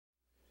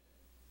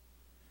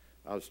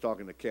I was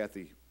talking to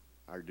Kathy,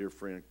 our dear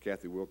friend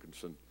Kathy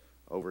Wilkinson,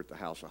 over at the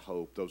House of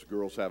Hope. Those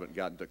girls haven't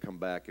gotten to come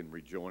back and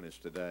rejoin us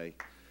today.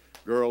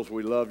 Girls,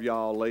 we love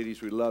y'all.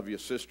 Ladies, we love you.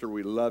 Sister,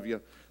 we love you.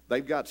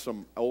 They've got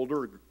some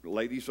older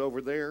ladies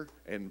over there,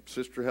 and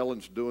Sister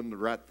Helen's doing the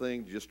right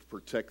thing just to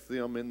protect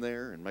them in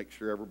there and make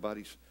sure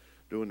everybody's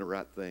doing the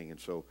right thing. And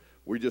so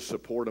we just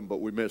support them,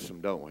 but we miss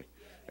them, don't we?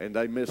 And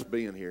they miss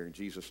being here in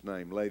Jesus'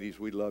 name. Ladies,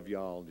 we love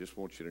y'all. Just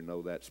want you to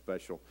know that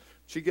special.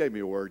 She gave me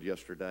a word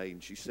yesterday,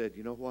 and she said,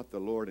 you know what, the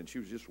Lord, and she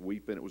was just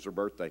weeping. It was her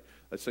birthday.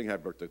 Let's sing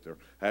happy birthday to her.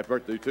 Happy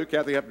birthday to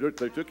Kathy. Happy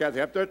birthday to Kathy.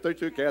 Happy birthday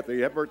to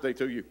Kathy. Happy birthday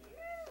to you.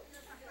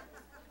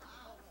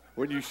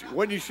 When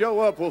you show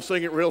up, we'll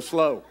sing it real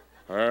slow.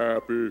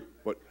 Happy.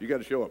 But you got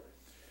to show up.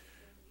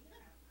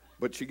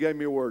 But she gave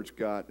me a word,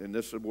 Scott, and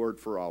this is a word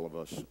for all of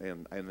us.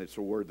 And it's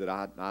a word that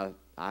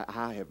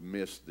I have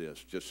missed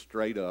this, just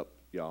straight up,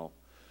 y'all.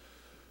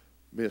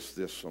 Miss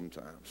this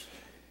sometimes.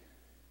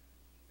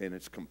 And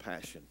it's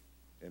compassion.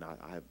 And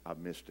I've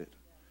missed it.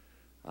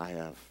 I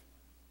have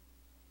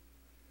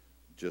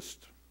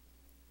just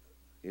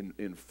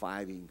in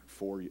fighting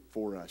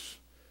for us,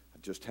 I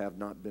just have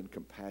not been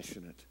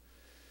compassionate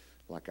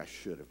like I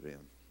should have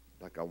been,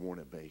 like I want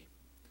to be.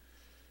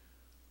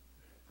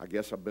 I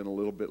guess I've been a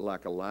little bit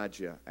like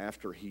Elijah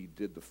after he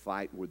did the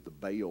fight with the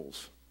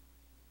Baals,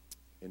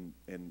 and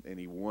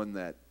he won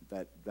that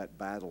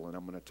battle, and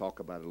I'm going to talk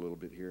about it a little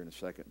bit here in a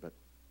second, but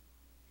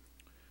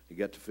he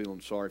got to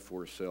feeling sorry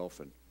for himself,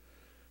 and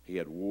he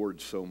had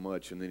warred so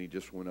much, and then he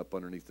just went up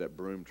underneath that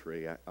broom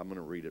tree. I'm going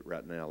to read it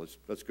right now.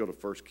 Let's go to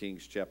 1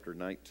 Kings chapter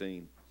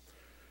 19,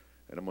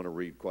 and I'm going to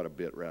read quite a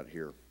bit right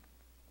here.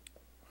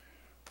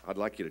 I'd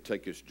like you to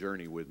take this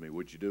journey with me.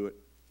 Would you do it?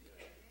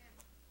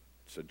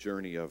 It's a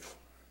journey of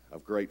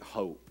great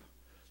hope.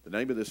 The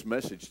name of this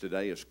message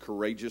today is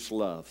Courageous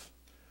Love.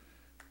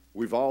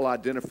 We've all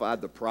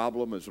identified the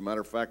problem. As a matter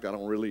of fact, I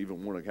don't really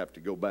even want to have to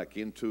go back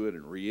into it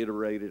and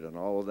reiterate it and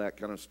all of that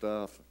kind of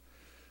stuff.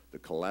 The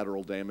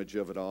collateral damage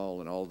of it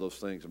all and all those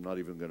things. I'm not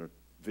even going to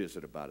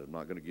visit about it. I'm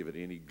not going to give it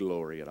any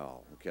glory at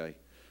all, okay?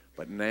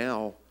 But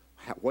now,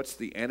 what's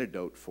the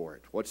antidote for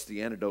it? What's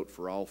the antidote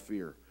for all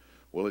fear?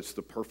 Well, it's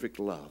the perfect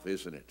love,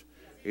 isn't it?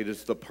 It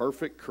is the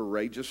perfect,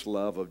 courageous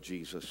love of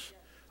Jesus.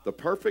 The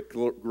perfect,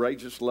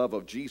 courageous love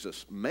of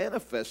Jesus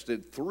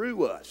manifested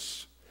through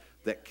us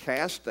that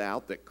casts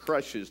out, that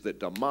crushes, that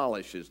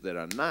demolishes, that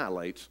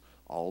annihilates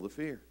all the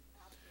fear.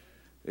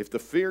 If the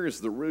fear is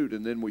the root,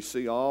 and then we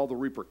see all the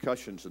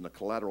repercussions and the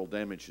collateral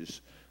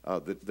damages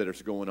that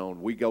is going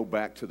on, we go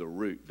back to the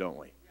root, don't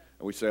we?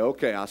 And we say,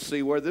 okay, I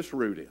see where this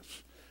root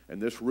is.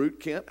 And this root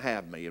can't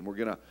have me, and we're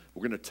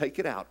gonna take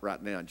it out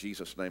right now in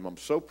Jesus' name. I'm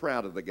so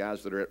proud of the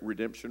guys that are at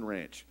Redemption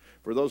Ranch.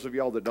 For those of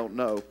y'all that don't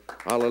know,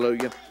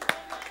 hallelujah.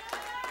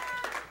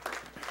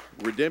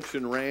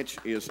 Redemption Ranch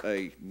is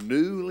a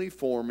newly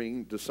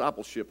forming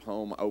discipleship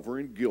home over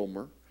in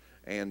Gilmer,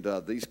 and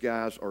these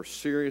guys are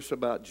serious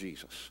about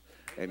Jesus.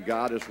 And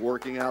God is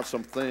working out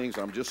some things.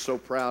 I'm just so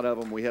proud of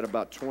them. We had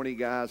about 20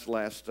 guys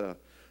last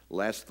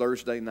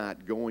Thursday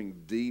night going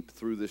deep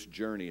through this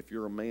journey. If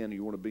you're a man and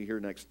you want to be here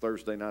next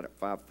Thursday night at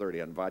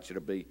 5:30, I invite you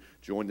to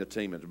join the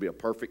team. It'll be a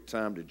perfect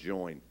time to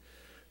join.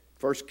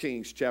 1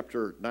 Kings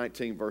chapter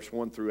 19, verse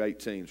 1 through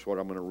 18 is what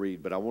I'm going to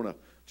read, but I want to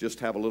just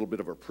have a little bit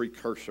of a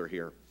precursor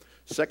here.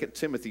 2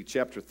 Timothy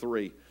chapter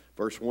 3,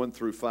 verse 1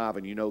 through 5,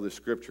 and you know this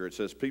scripture. It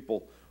says,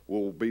 people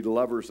will be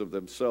lovers of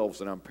themselves,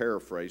 and I'm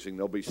paraphrasing.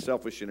 They'll be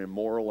selfish and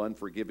immoral,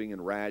 unforgiving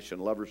and rash,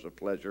 and lovers of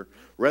pleasure,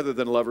 rather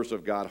than lovers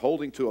of God,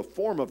 holding to a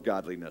form of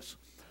godliness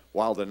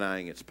while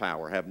denying its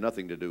power. Have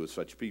nothing to do with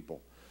such people.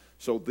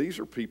 So these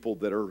are people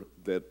that are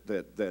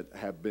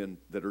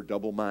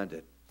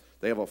double-minded.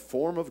 They have a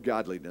form of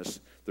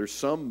godliness. There's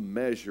some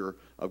measure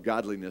of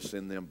godliness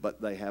in them,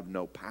 but they have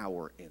no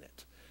power in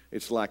it.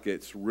 It's like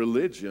it's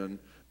religion,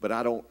 but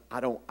I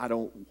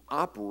don't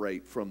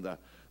operate from the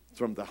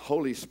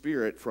Holy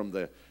Spirit, from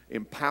the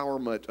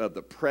empowerment of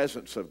the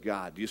presence of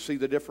God. Do you see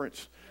the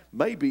difference?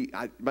 Maybe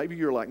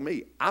you're like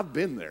me. I've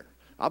been there.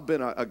 I've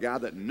been a guy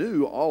that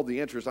knew all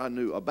the answers I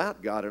knew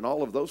about God and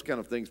all of those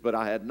kind of things, but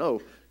I had no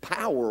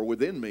power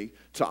within me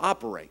to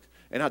operate.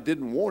 And I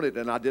didn't want it,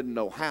 and I didn't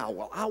know how.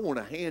 Well, I want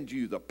to hand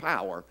you the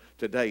power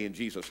today in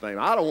Jesus' name.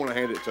 I don't want to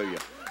hand it to you.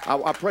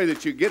 I pray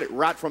that you get it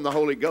right from the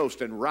Holy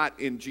Ghost and right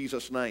in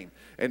Jesus' name.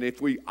 And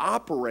if we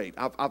operate,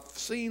 I've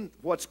seen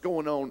what's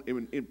going on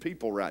in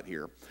people right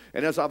here.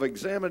 And as I've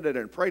examined it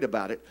and prayed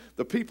about it,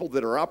 the people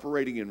that are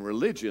operating in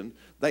religion,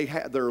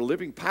 they're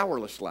living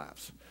powerless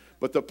lives.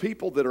 But the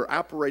people that are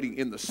operating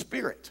in the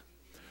Spirit,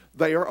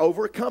 they are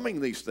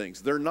overcoming these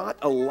things. They're not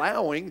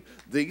allowing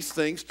these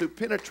things to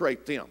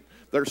penetrate them.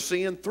 They're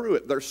seeing through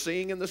it. They're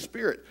seeing in the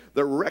Spirit.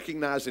 They're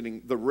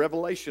recognizing the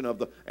revelation of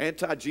the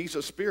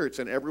anti-Jesus spirits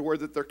and everywhere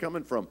that they're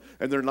coming from.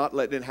 And they're not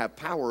letting it have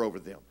power over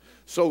them.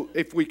 So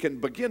if we can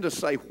begin to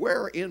say,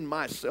 where in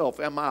myself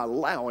am I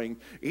allowing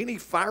any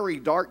fiery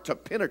dart to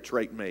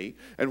penetrate me?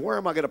 And where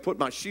am I going to put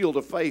my shield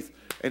of faith?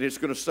 And it's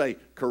going to say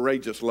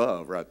courageous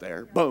love right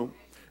there. Boom.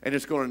 and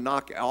it's going to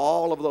knock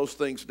all of those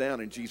things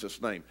down in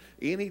Jesus' name.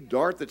 Any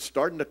dart that's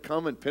starting to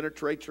come and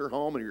penetrate your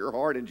home and your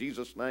heart in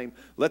Jesus' name,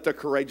 let the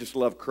courageous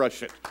love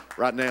crush it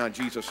right now in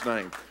Jesus'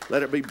 name.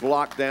 Let it be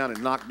blocked down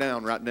and knocked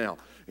down right now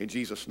in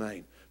Jesus'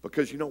 name.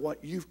 Because you know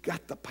what? You've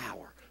got the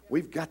power.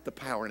 We've got the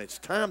power, and it's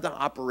time to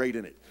operate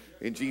in it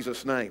in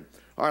Jesus' name.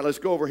 All right, let's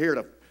go over here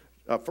to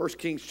 1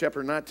 Kings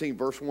chapter 19,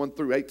 verse 1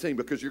 through 18,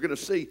 because you're going to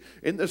see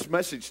in this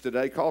message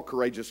today called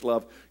Courageous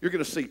Love, you're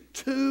going to see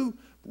two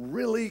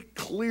really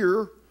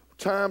clear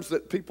times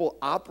that people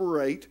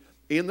operate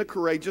in the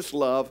courageous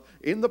love,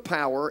 in the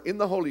power, in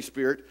the Holy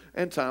Spirit,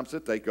 and times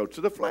that they go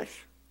to the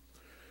flesh.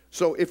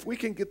 So if we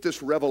can get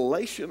this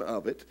revelation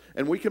of it,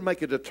 and we can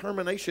make a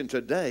determination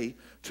today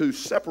to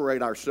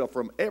separate ourselves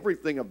from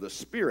everything of the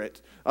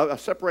Spirit,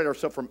 separate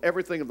ourselves from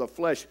everything of the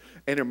flesh,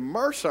 and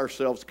immerse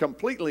ourselves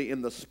completely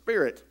in the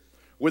Spirit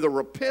with a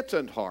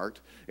repentant heart,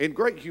 in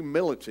great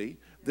humility,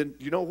 then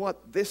you know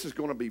what? This is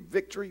going to be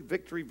victory,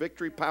 victory,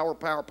 victory, power,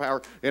 power,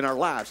 power in our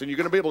lives. And you're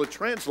going to be able to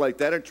translate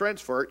that and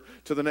transfer it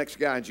to the next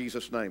guy in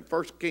Jesus' name.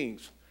 1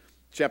 Kings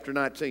chapter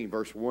 19,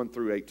 verse 1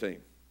 through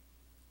 18.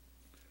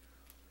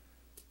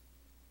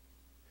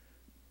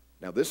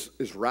 Now, this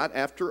is right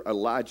after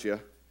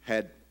Elijah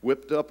had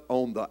whipped up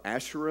on the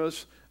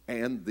Asherahs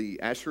and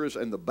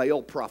the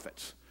Baal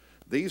prophets.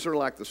 These are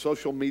like the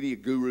social media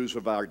gurus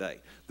of our day.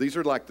 These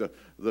are like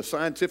the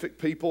scientific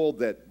people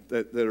that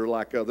are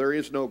like, there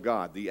is no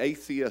God, the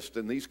atheist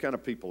and these kind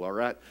of people, all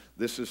right?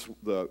 This is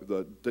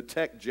the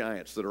tech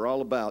giants that are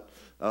all about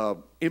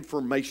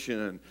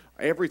information and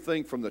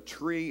everything from the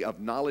tree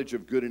of knowledge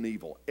of good and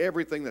evil,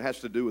 everything that has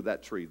to do with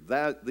that tree.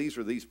 These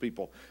are these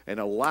people. And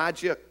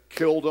Elijah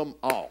killed them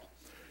all.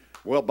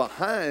 Well,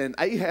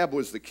 Ahab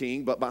was the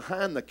king, but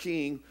behind the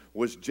king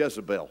was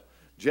Jezebel.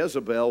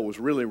 Jezebel was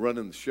really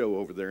running the show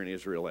over there in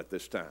Israel at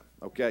this time,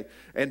 okay?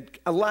 And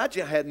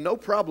Elijah had no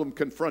problem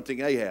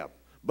confronting Ahab.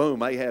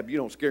 Boom, Ahab, you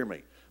don't scare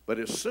me. But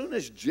as soon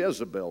as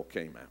Jezebel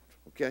came out,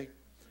 okay,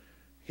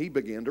 he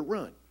began to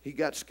run. He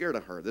got scared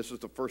of her. This is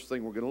the first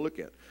thing we're going to look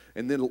at.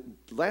 And then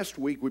last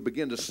week we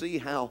began to see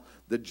how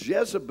the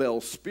Jezebel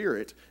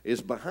spirit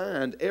is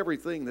behind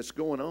everything that's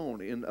going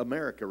on in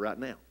America right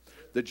now.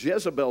 The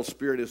Jezebel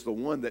spirit is the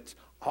one that's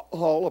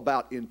all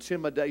about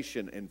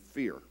intimidation and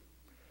fear.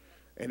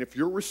 And if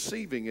you're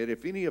receiving it,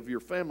 if any of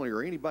your family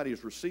or anybody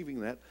is receiving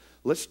that,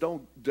 let's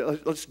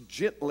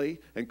gently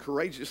and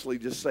courageously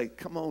just say,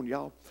 come on,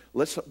 y'all.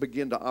 Let's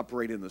begin to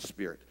operate in the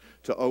Spirit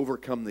to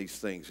overcome these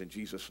things in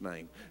Jesus'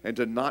 name and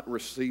to not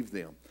receive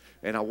them.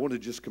 And I want to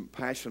just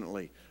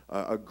compassionately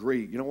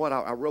agree. You know what?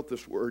 I wrote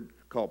this word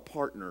called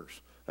partners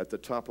at the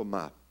top of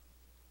my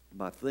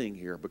thing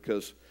here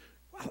because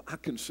I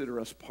consider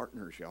us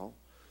partners, y'all.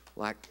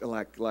 Like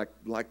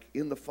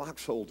in the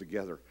foxhole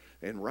together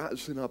and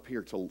rising up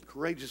here to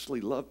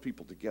courageously love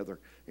people together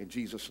in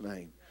Jesus'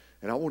 name.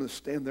 And I want to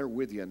stand there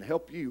with you and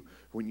help you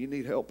when you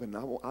need help. And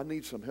I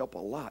need some help a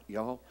lot,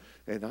 y'all.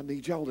 And I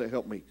need y'all to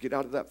help me get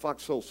out of that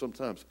foxhole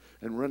sometimes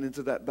and run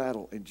into that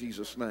battle in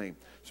Jesus' name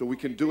so we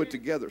can do it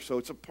together. So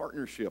it's a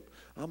partnership.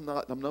 I'm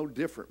no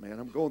different, man.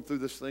 I'm going through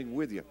this thing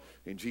with you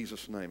in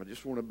Jesus' name. I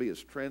just want to be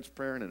as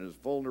transparent and as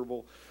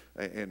vulnerable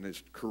and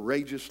as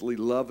courageously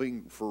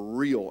loving for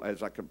real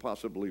as I can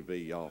possibly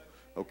be, y'all.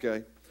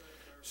 Okay?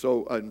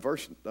 So in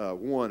verse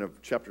 1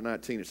 of chapter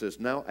 19, it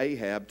says, Now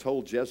Ahab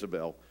told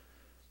Jezebel,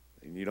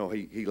 and you know,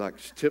 he like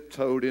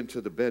tiptoed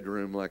into the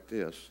bedroom like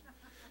this.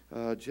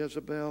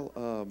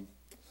 Jezebel,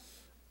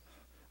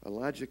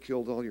 Elijah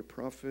killed all your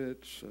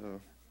prophets.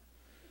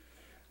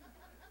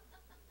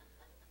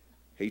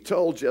 He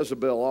told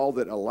Jezebel all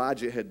that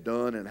Elijah had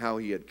done and how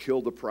he had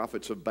killed the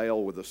prophets of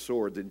Baal with a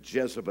sword. Then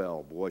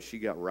Jezebel, boy, she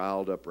got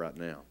riled up right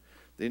now.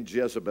 Then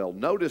Jezebel,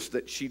 notice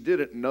that she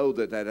didn't know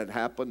that had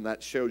happened.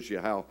 That shows you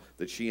how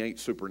that she ain't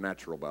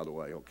supernatural, by the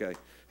way, okay?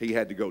 He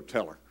had to go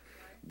tell her.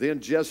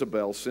 Then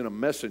Jezebel sent a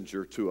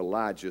messenger to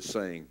Elijah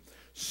saying,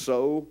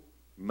 So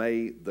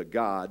may the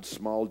God,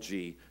 small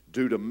g,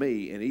 do to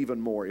me and even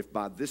more if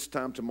by this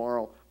time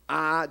tomorrow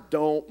I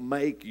don't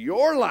make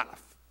your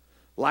life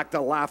like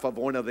the life of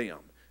one of them.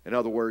 In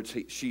other words,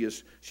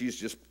 she's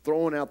just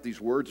throwing out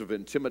these words of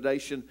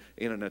intimidation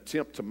in an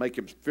attempt to make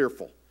him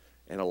fearful.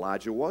 And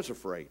Elijah was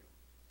afraid.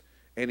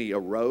 And he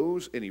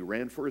arose and he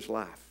ran for his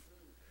life.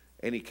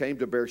 And he came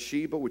to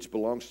Beersheba, which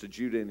belongs to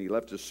Judah, and he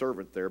left his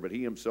servant there. But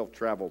he himself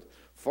traveled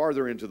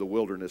farther into the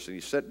wilderness, and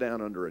he sat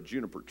down under a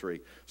juniper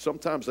tree.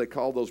 Sometimes they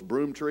call those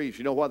broom trees.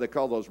 You know why they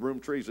call those broom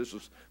trees? This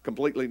is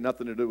completely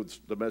nothing to do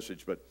with the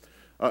message, but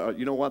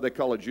you know why they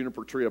call a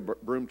juniper tree a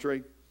broom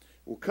tree?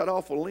 Well, cut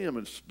off a limb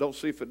and don't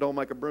see if it don't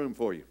make a broom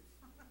for you.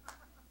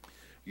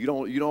 You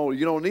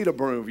don't need a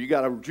broom. You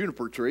got a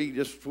juniper tree. You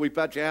just sweep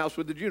out your house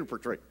with the juniper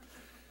tree.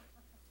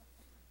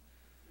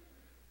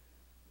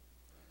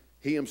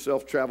 He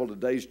himself traveled a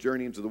day's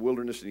journey into the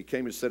wilderness, and he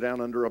came and sat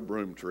down under a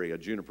broom tree, a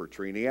juniper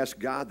tree, and he asked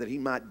God that he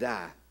might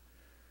die.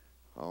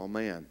 Oh,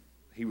 man,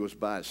 he was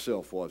by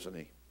himself, wasn't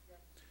he?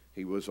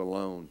 He was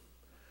alone.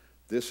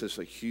 This is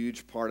a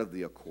huge part of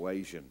the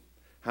equation.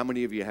 How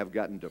many of you have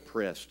gotten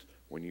depressed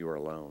when you were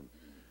alone?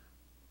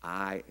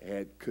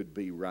 could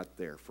be right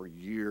there. For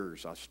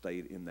years, I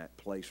stayed in that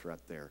place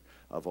right there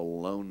of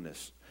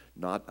aloneness,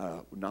 not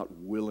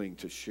willing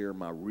to share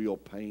my real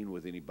pain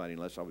with anybody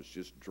unless I was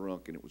just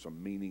drunk and it was a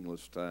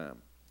meaningless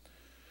time.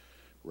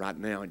 Right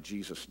now, in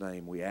Jesus'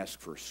 name, we ask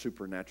for a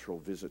supernatural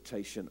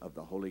visitation of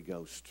the Holy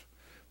Ghost,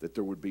 that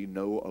there would be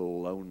no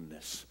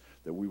aloneness,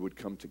 that we would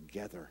come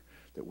together,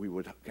 that we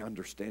would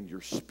understand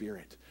your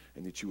Spirit,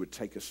 and that you would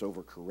take us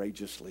over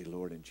courageously,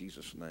 Lord, in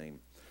Jesus' name.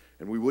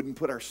 And we wouldn't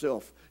put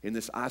ourselves in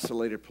this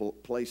isolated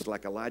place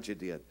like Elijah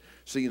did.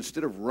 See,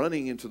 instead of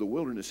running into the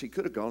wilderness, he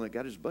could have gone and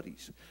got his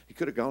buddies. He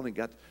could have gone and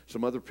got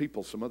some other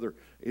people, some other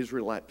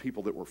Israelite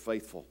people that were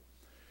faithful.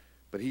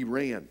 But he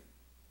ran,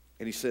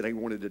 and he said he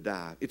wanted to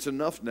die. It's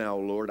enough now,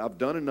 Lord. I've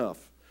done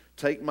enough.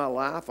 Take my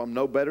life. I'm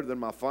no better than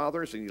my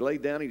father's. And he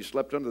laid down and he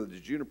slept under the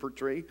juniper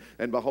tree.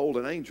 And behold,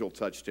 an angel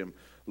touched him.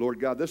 Lord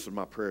God, this is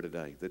my prayer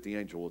today, that the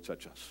angel will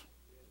touch us.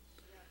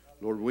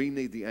 Lord, we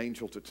need the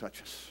angel to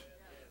touch us.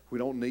 We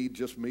don't need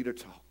just me to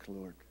talk,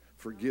 Lord.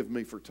 Forgive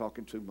me for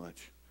talking too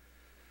much.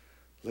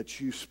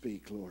 Let you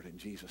speak, Lord, in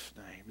Jesus'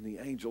 name. And the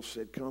angel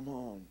said, come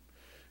on,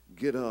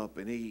 get up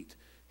and eat.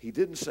 He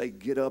didn't say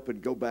get up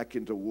and go back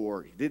into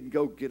war. He didn't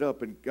go get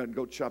up and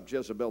go chop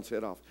Jezebel's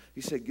head off.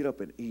 He said get up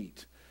and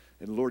eat.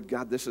 And Lord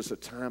God, this is a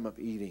time of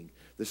eating.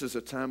 This is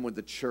a time when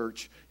the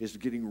church is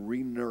getting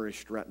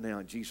re-nourished right now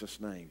in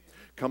Jesus' name.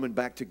 Coming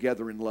back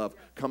together in love.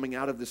 Coming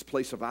out of this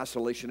place of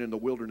isolation in the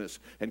wilderness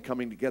and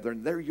coming together.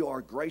 And there you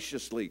are,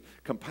 graciously,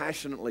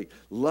 compassionately,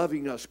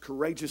 loving us,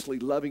 courageously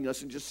loving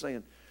us and just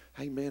saying,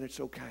 hey man,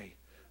 it's okay.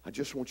 I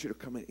just want you to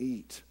come and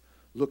eat.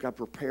 Look, I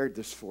prepared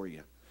this for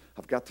you.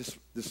 I've got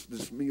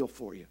this meal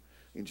for you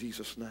in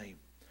Jesus' name.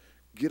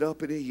 Get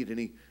up and eat.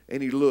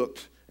 And he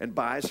looked, and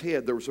by his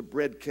head there was a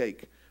bread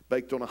cake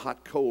baked on a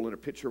hot coal and a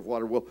pitcher of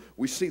water. Well,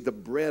 we see the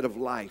bread of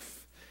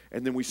life,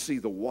 and then we see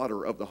the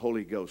water of the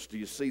Holy Ghost. Do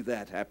you see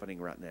that happening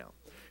right now?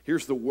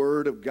 Here's the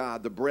Word of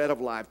God, the bread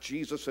of life,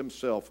 Jesus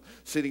himself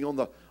sitting on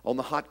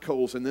the hot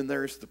coals, and then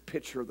there's the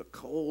pitcher of the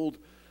cold,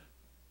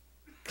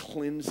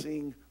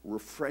 cleansing,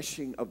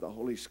 refreshing of the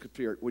Holy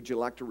Spirit. Would you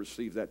like to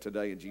receive that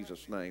today in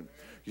Jesus' name?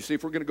 You see,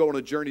 if we're going to go on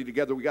a journey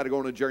together, we got to go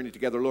on a journey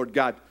together. Lord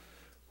God,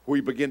 we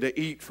begin to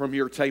eat from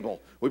your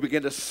table. We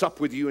begin to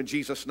sup with you in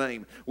Jesus'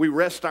 name. We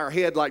rest our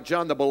head like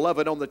John the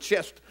Beloved on the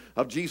chest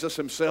of Jesus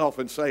himself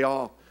and say,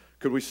 oh,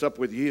 could we sup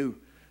with you?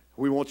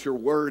 We want your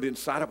word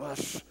inside of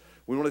us.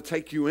 We want to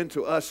take you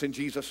into us in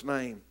Jesus'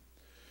 name.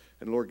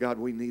 And Lord God,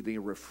 we need the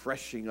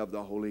refreshing of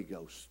the Holy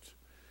Ghost.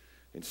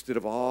 Instead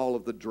of all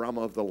of the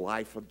drama of the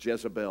life of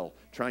Jezebel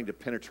trying to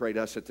penetrate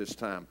us at this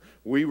time,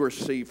 we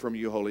receive from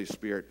you, Holy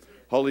Spirit.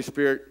 Holy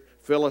Spirit,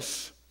 fill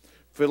us.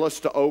 Fill us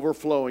to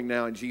overflowing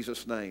now in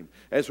Jesus' name.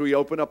 As we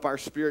open up our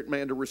spirit,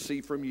 man, to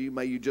receive from you,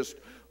 may you just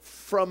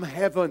from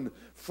heaven,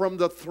 from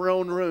the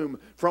throne room,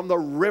 from the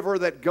river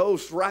that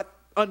goes right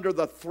under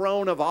the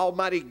throne of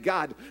Almighty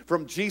God,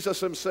 from Jesus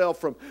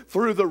himself,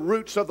 through the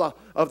roots of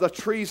the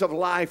trees of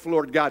life,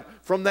 Lord God,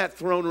 from that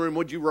throne room,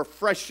 would you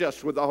refresh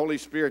us with the Holy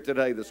Spirit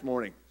today, this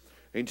morning,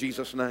 in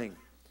Jesus' name.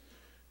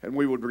 And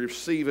we would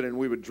receive it and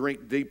we would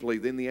drink deeply.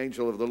 Then the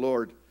angel of the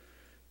Lord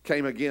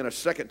came again a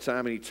second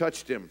time and he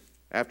touched him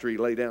after he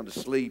lay down to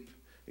sleep.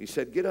 He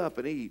said, get up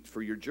and eat,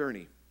 for your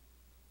journey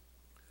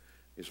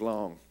is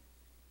long.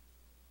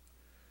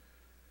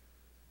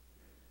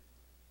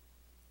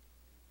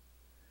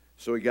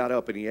 So he got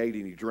up and he ate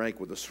and he drank.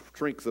 With the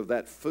strength of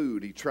that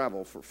food, he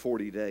traveled for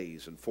 40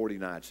 days and 40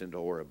 nights into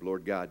Horeb.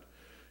 Lord God,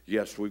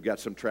 yes, we've got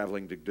some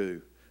traveling to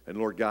do. And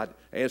Lord God,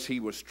 as he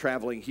was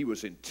traveling, he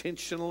was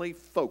intentionally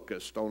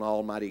focused on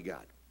Almighty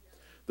God.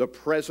 The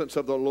presence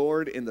of the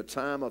Lord in the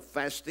time of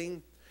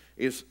fasting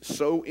is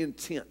so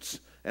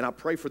intense. And I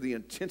pray for the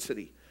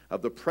intensity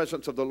of the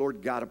presence of the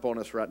Lord God upon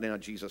us right now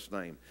in Jesus'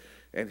 name.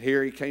 And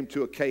here he came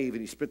to a cave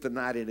and he spent the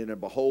night in it. And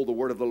behold, the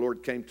word of the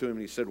Lord came to him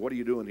and he said, what are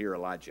you doing here,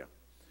 Elijah?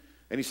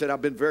 And he said,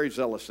 I've been very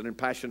zealous and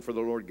impassioned for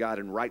the Lord God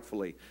and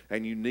rightfully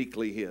and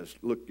uniquely his.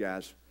 Look,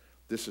 guys,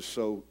 this is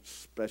so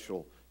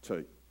special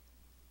to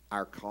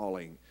our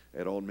calling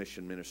at On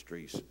Mission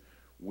Ministries.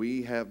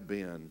 We have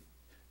been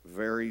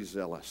very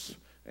zealous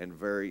and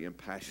very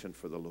impassioned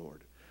for the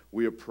Lord.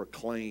 We have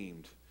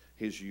proclaimed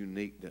his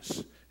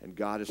uniqueness, and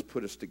God has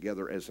put us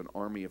together as an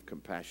army of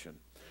compassion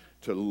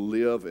to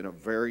live in a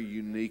very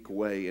unique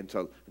way and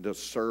to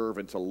serve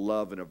and to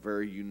love in a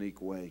very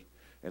unique way.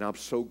 And I'm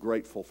so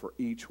grateful for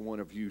each one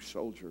of you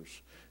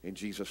soldiers in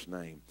Jesus'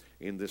 name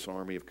in this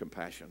army of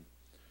compassion.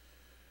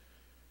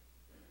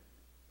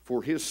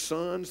 For his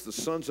sons, the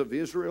sons of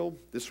Israel,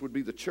 this would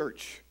be the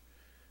church,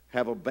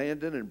 have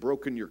abandoned and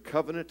broken your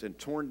covenant and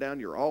torn down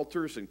your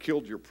altars and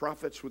killed your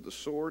prophets with the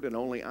sword, and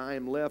only I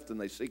am left, and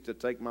they seek to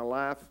take my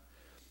life.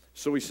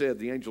 So he said,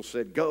 the angel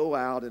said, go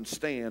out and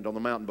stand on the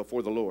mountain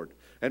before the Lord.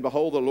 And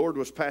behold, the Lord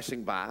was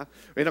passing by,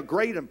 and a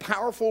great and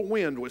powerful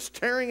wind was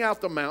tearing out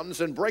the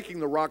mountains and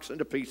breaking the rocks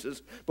into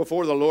pieces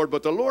before the Lord.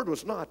 But the Lord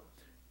was not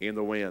in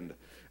the wind.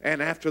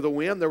 And after the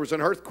wind, there was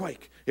an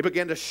earthquake. It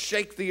began to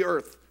shake the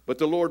earth, but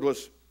the Lord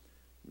was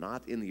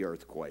not in the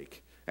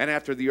earthquake. And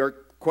after the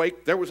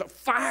earthquake, there was a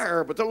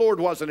fire, but the Lord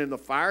wasn't in the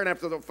fire. And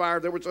after the fire,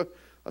 there was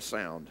a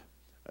sound,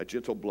 a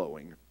gentle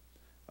blowing,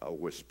 a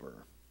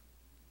whisper.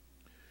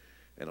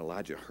 And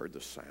Elijah heard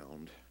the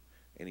sound,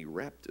 and he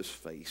wrapped his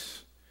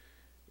face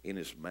in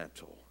his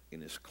mantle,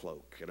 in his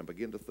cloak. And I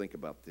began to think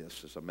about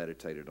this as I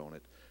meditated on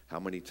it, how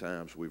many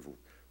times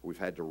we've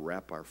had to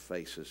wrap our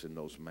faces in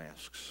those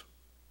masks.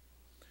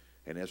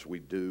 And as we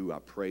do, I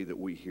pray that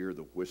we hear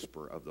the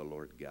whisper of the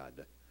Lord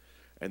God,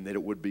 and that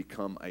it would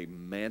become a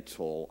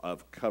mantle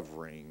of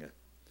covering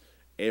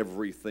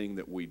everything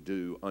that we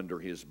do under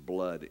his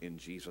blood in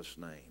Jesus'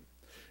 name.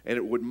 And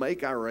it would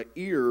make our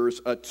ears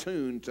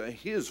attuned to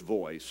his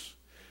voice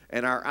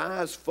and our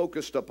eyes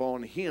focused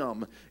upon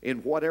him in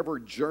whatever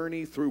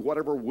journey through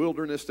whatever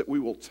wilderness that we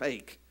will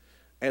take,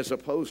 as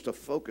opposed to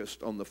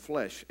focused on the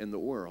flesh and the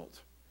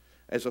world,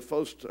 as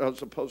opposed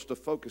to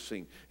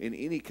focusing in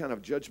any kind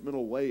of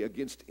judgmental way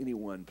against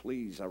anyone.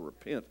 Please, I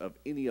repent of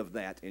any of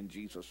that in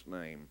Jesus'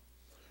 name.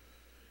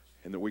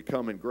 And that we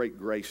come in great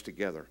grace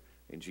together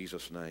in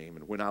Jesus' name.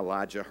 And when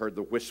Elijah heard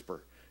the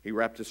whisper, he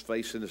wrapped his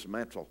face in his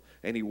mantle,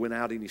 and he went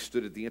out and he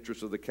stood at the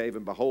entrance of the cave,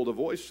 and behold, a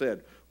voice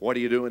said, "What are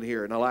you doing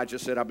here?" And Elijah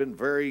said, "I've been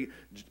very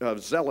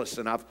zealous,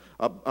 and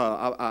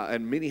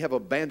and many have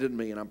abandoned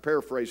me." And I'm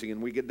paraphrasing,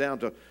 and we get down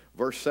to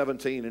verse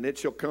 17, and it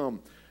shall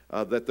come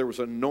that there was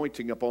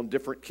anointing upon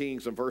different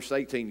kings. In verse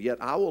 18, yet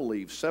I will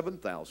leave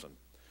 7,000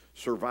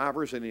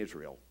 survivors in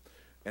Israel,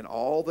 and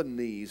all the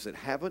knees that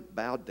haven't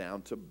bowed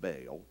down to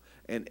Baal,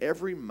 and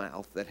every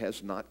mouth that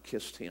has not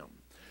kissed him.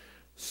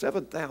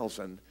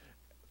 7,000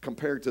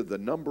 compared to the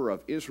number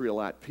of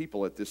Israelite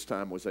people at this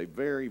time was a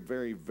very,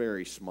 very,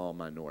 very small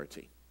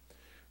minority.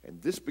 And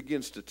this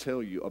begins to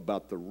tell you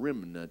about the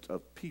remnant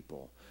of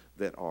people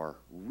that are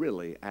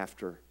really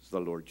after the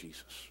Lord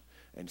Jesus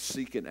and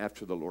seeking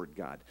after the Lord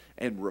God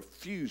and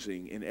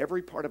refusing in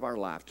every part of our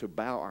life to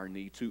bow our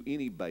knee to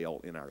any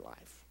Baal in our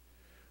life,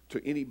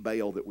 to any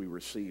Baal that we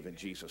receive in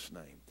Jesus'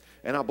 name.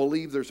 And I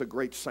believe there's a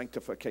great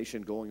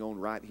sanctification going on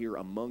right here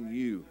among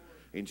you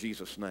in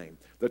Jesus' name.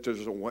 That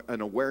there's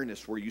an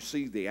awareness where you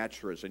see the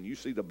Asherahs and you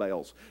see the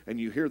Baals and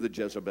you hear the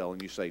Jezebel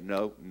and you say,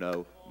 no,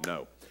 no,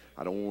 no.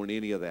 I don't want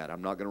any of that.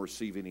 I'm not going to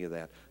receive any of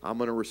that. I'm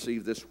going to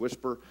receive this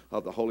whisper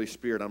of the Holy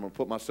Spirit. I'm going to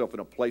put myself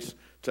in a place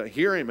to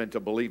hear him and to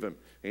believe him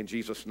in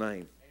Jesus'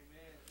 name. Amen.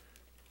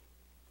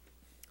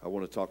 I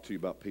want to talk to you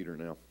about Peter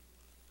now.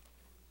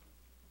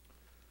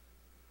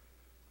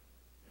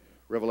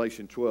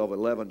 Revelation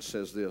 12:11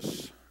 says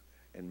this,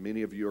 and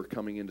many of you are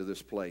coming into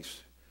this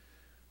place,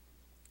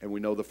 and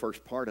we know the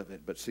first part of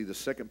it, but see, the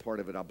second part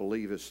of it, I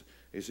believe,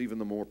 is even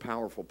the more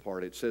powerful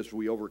part. It says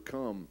we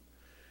overcome,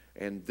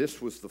 and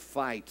this was the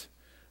fight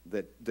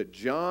that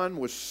John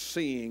was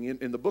seeing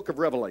in the book of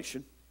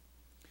Revelation.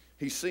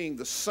 He's seeing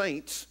the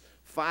saints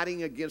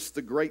fighting against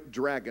the great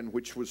dragon,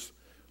 which was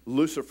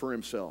Lucifer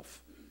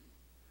himself.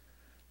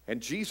 And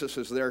Jesus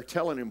is there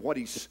telling him what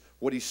he's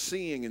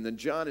seeing, and then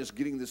John is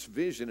getting this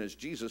vision as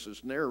Jesus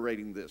is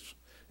narrating this.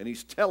 And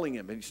he's telling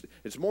him, and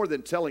it's more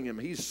than telling him,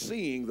 he's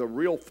seeing the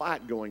real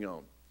fight going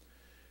on.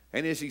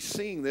 And as he's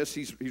seeing this,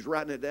 he's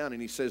writing it down,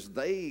 and he says,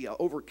 they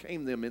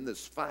overcame them in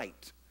this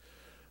fight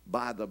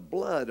by the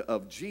blood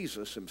of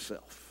Jesus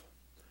himself,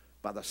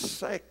 by the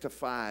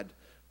sanctified,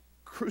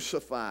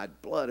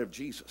 crucified blood of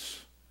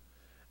Jesus,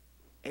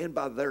 and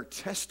by their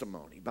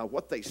testimony, by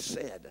what they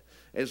said,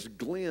 as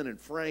Glenn and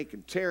Frank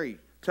and Terry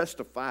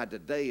testified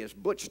today, as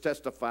Butch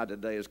testified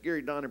today, as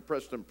Gary, Don, and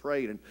Preston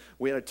prayed, and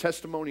we had a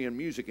testimony in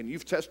music, and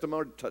you've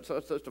testified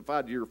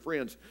to your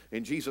friends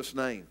in Jesus'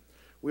 name.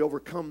 We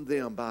overcome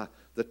them by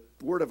the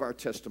word of our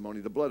testimony,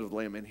 the blood of the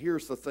Lamb. And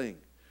here's the thing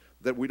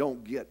that we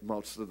don't get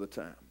most of the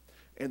time.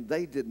 And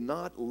they did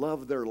not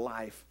love their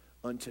life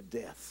unto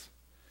death.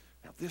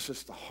 Now, this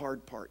is the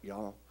hard part,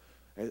 y'all,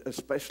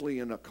 especially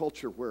in a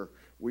culture where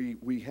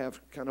we have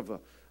kind of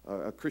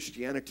a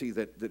Christianity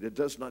that it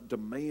does not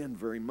demand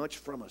very much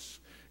from us.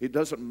 It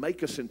doesn't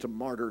make us into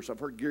martyrs. I've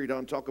heard Gary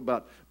Don talk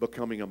about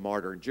becoming a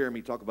martyr, and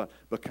Jeremy talk about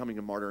becoming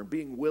a martyr and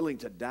being willing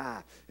to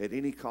die at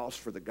any cost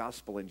for the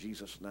gospel in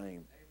Jesus'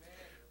 name.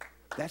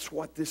 That's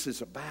what this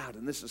is about,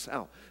 and this is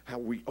how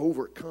we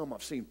overcome.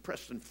 I've seen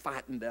Preston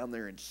fighting down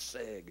there in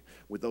Seg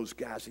with those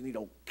guys, and he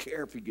don't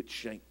care if he gets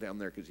shanked down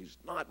there because he's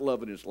not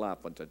loving his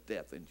life unto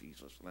death in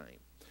Jesus' name.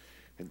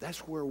 And that's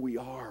where we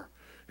are,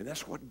 and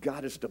that's what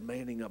God is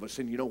demanding of us.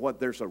 And you know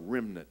what? There's a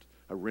remnant,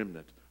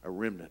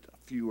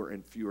 fewer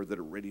and fewer that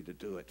are ready to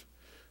do it.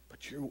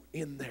 But you're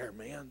in there,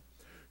 man.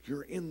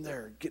 You're in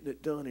there getting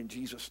it done in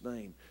Jesus'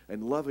 name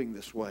and loving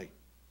this way.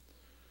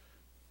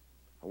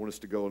 I want us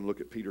to go and look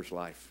at Peter's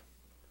life.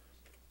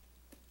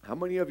 How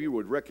many of you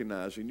would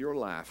recognize in your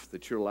life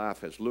that your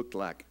life has looked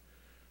like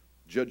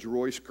Judge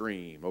Roy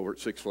Scream over at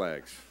Six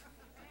Flags?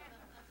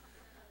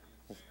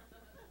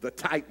 The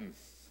Titan.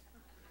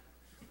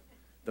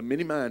 The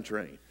mini mine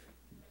train.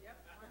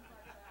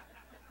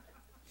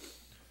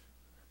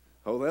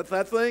 Oh, that's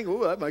that thing?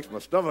 Ooh, that makes my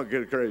stomach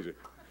get crazy.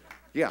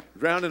 Yeah,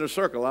 round in a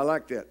circle. I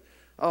like that.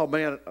 Oh,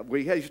 man,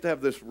 we used to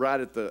have this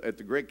ride at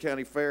the Great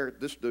County Fair.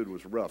 This dude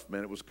was rough,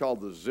 man. It was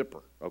called the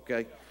Zipper,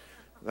 okay?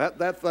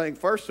 That thing,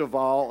 first of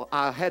all,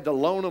 I had to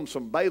loan them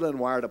some baling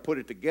wire to put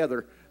it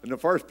together in the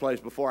first place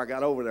before I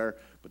got over there.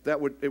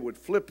 But it would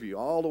flip you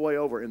all the way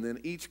over, and then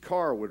each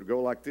car would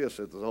go like this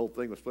as the whole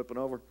thing was flipping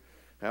over.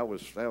 That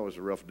was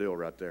a rough deal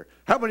right there.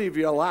 How many of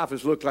your life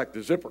has looked like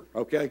the zipper?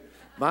 Okay,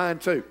 mine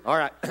too. All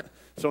right.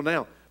 So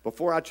now,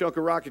 before I chunk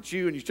a rock at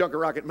you and you chunk a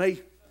rock at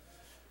me,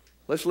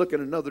 let's look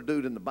at another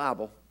dude in the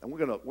Bible, and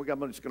we're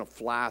just gonna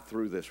fly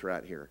through this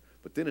right here.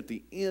 But then at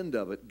the end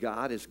of it,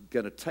 God is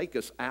going to take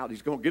us out.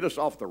 He's going to get us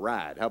off the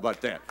ride. How about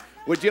that?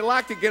 Would you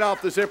like to get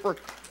off the zipper?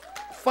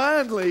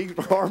 Finally,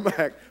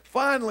 Carmack,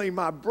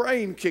 my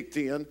brain kicked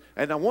in.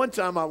 And then one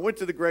time I went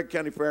to the Gregg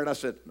County Fair and I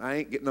said, I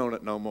ain't getting on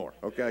it no more,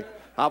 okay?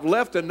 I've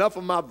left enough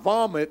of my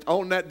vomit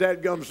on that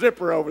dadgum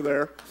zipper over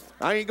there.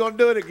 I ain't going to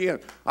do it again.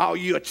 Oh,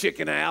 you a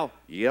chicken, Al?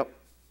 Yep.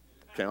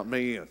 Count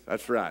me in.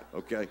 That's right,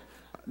 okay?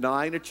 No,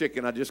 I ain't a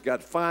chicken. I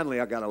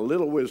got a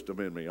little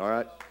wisdom in me, all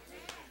right?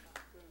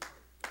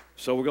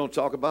 So we're going to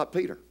talk about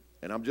Peter,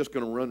 and I'm just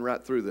going to run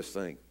right through this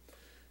thing.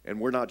 And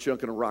we're not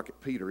chunking a rock at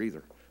Peter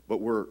either,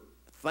 but we're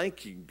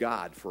thanking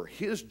God for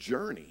his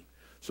journey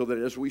so that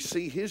as we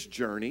see his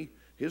journey,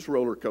 his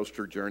roller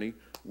coaster journey,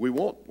 we're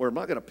not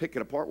going to pick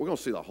it apart. We're going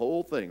to see the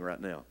whole thing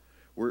right now.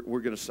 We're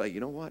going to say, you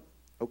know what?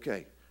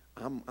 Okay,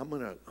 I'm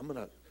going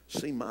to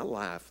see my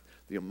life,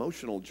 the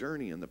emotional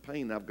journey and the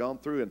pain I've gone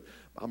through, and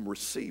I'm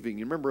receiving.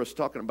 You remember us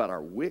talking about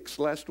our wicks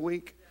last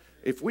week?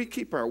 If we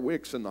keep our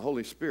wicks in the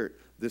Holy Spirit,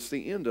 this is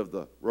the end of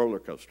the roller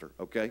coaster,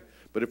 okay?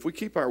 But if we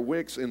keep our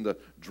wicks in the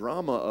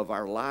drama of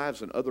our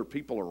lives and other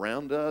people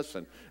around us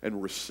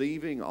and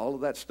receiving all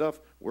of that stuff,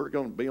 we're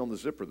going to be on the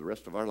zipper the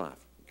rest of our life,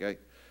 okay?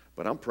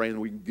 But I'm praying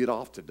we can get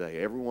off today,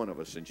 every one of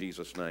us, in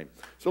Jesus' name.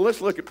 So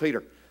let's look at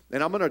Peter.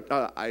 And I'm going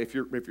to, if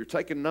you're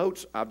taking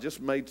notes, I've just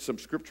made some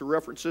scripture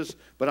references,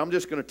 but I'm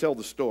just going to tell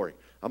the story.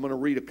 I'm going to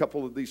read a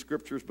couple of these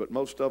scriptures, but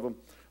most of them,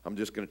 I'm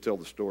just going to tell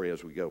the story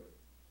as we go.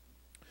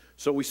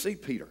 So we see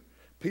Peter.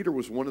 Peter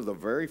was one of the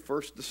very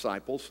first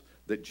disciples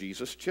that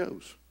Jesus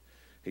chose.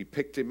 He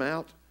picked him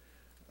out,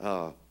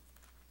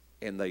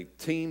 and they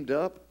teamed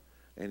up,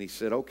 and he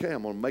said, okay,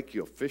 I'm going to make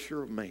you a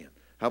fisher of men.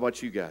 How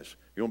about you guys?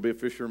 You want to be a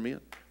fisher of men?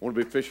 Want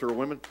to be a fisher of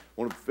women?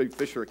 Want to be a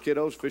fisher of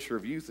kiddos, fisher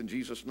of youth in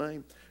Jesus'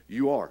 name?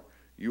 You are.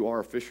 You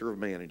are a fisher of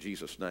man in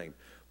Jesus' name.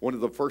 One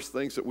of the first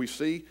things that we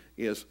see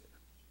is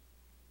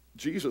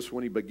Jesus,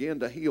 when he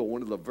began to heal,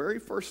 one of the very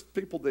first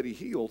people that he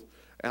healed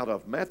out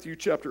of Matthew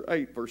chapter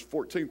 8, verse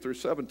 14 through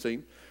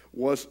 17,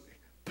 was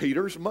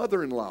Peter's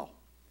mother-in-law.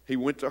 He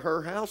went to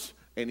her house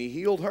and he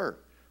healed her.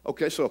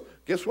 Okay, so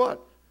guess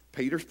what?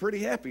 Peter's pretty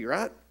happy,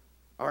 right?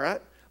 All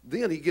right.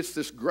 Then he gets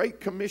this great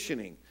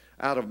commissioning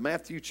out of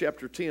Matthew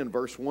chapter 10,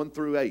 verse 1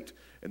 through 8.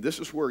 And this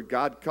is where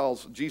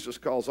Jesus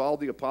calls all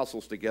the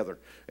apostles together,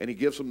 and he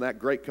gives them that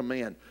great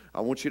command. I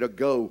want you to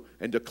go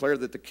and declare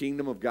that the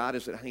kingdom of God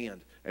is at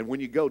hand. And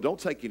when you go, don't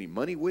take any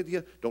money with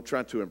you. Don't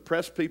try to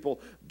impress people.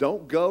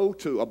 Don't go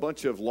to a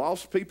bunch of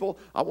lost people.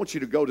 I want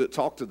you to go to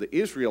talk to the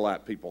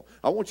Israelite people.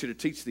 I want you to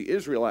teach the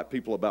Israelite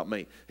people about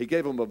me. He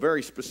gave them a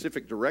very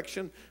specific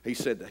direction. He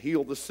said to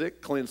heal the sick,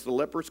 cleanse the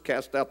lepers,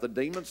 cast out the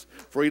demons.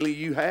 Freely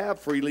you have,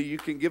 freely you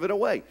can give it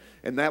away.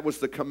 And that was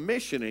the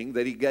commissioning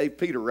that he gave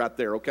Peter right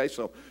there. Okay,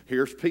 so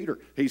here's Peter.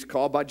 He's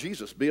called by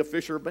Jesus. Be a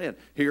fisher of men.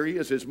 Here he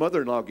is. His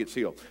mother-in-law gets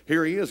healed.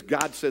 Here he is.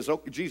 God says,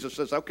 okay, Jesus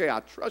says, okay,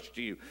 I trust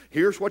you.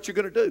 Here's what you're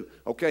going to do.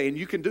 Okay, and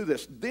you can do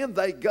this. Then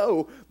they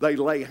go. They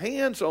lay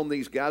hands on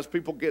these guys.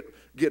 People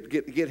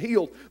get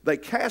healed. They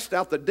cast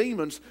out the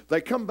demons.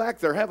 They come back.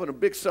 They're having a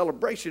big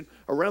celebration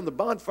around the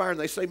bonfire, and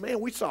they say, man,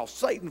 we saw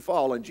Satan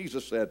fall. And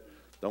Jesus said,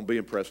 don't be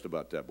impressed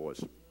about that,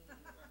 boys.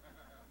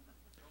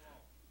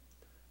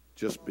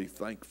 Just be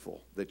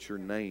thankful that your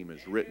name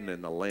is written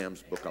in the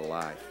Lamb's Book of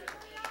Life.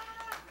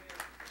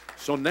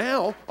 So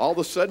now, all of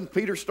a sudden,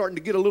 Peter's starting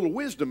to get a little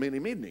wisdom in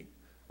him, isn't he?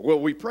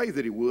 Well, we pray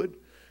that he would.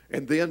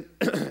 And then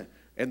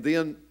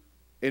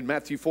in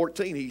Matthew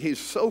 14, he's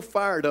so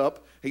fired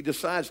up, he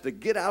decides to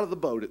get out of the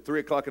boat at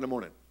 3 o'clock in the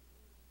morning.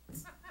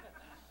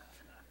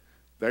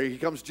 There he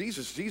comes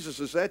Jesus. Jesus,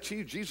 is that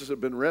you? Jesus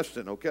had been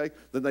resting, okay?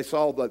 Then they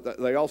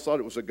all thought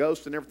it was a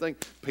ghost and everything.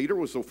 Peter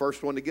was the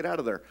first one to get out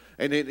of there.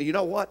 And then, you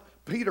know what?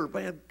 Peter,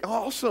 man,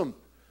 awesome.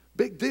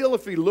 Big deal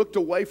if he looked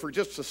away for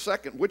just a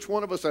second. Which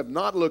one of us have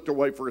not looked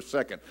away for a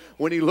second?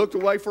 When he looked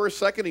away for a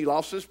second, he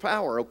lost his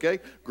power, okay?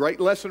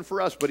 Great lesson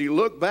for us. But he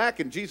looked back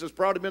and Jesus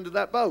brought him into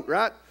that boat,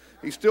 right?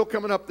 He's still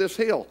coming up this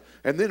hill.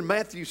 And then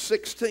Matthew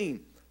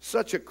 16,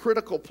 such a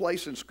critical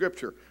place in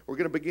Scripture. We're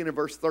going to begin in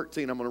verse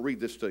 13. I'm going to read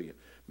this to you.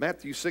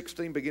 Matthew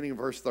 16, beginning in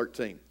verse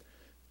 13.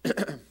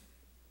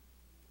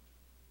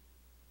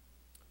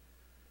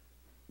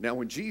 Now,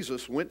 when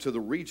Jesus went to the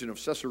region of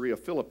Caesarea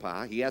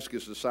Philippi, he asked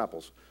his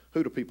disciples,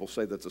 who do people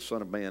say that the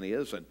Son of Man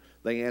is? And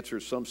they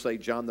answered, some say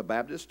John the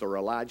Baptist or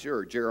Elijah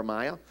or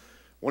Jeremiah,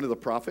 one of the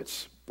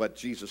prophets. But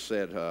Jesus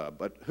said,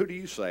 but who do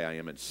you say I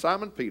am? And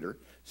Simon Peter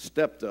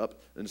stepped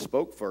up and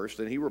spoke first,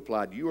 and he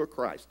replied, you are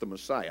Christ, the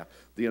Messiah,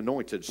 the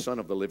anointed Son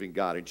of the living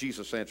God. And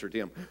Jesus answered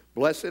him,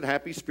 blessed,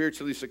 happy,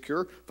 spiritually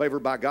secure,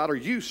 favored by God are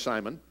you,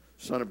 Simon,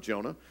 son of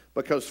Jonah,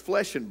 because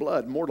flesh and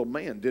blood, mortal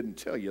man, didn't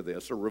tell you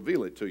this or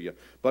reveal it to you,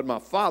 but my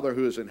Father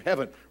who is in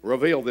heaven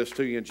revealed this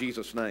to you in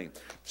Jesus' name.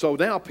 So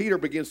now Peter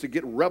begins to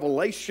get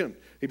revelation.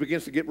 He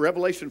begins to get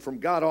revelation from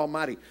God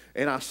Almighty.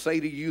 And I say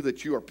to you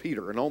that you are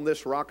Peter, and on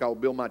this rock I will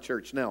build my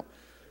church. Now,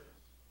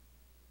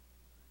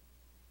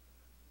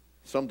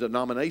 some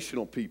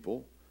denominational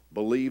people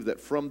believe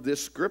that from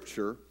this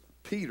scripture,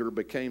 Peter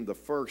became the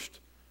first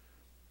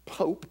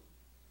pope,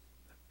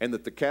 and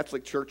that the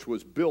Catholic Church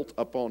was built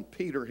upon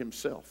Peter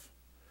himself.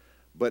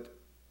 But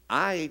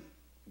I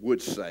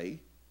would say,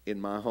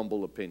 in my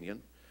humble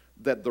opinion,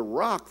 that the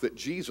rock that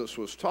Jesus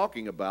was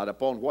talking about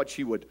upon which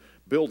he would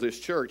build his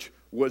church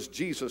was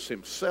Jesus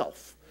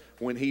himself.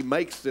 When he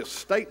makes this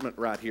statement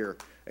right here,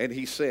 and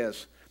he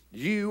says,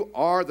 "You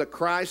are the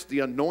Christ, the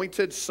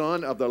anointed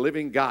Son of the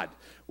living God."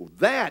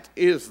 That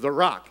is the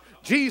rock.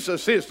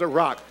 Jesus is the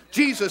rock.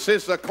 Jesus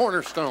is the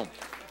cornerstone.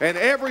 And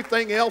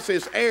everything else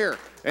is air.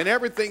 And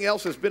everything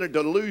else has been a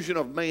delusion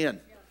of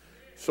man.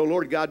 So,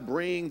 Lord God,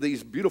 bring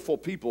these beautiful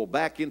people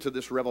back into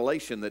this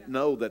revelation that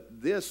know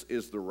that this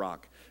is the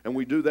rock. And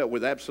we do that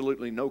with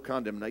absolutely no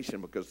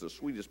condemnation, because the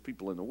sweetest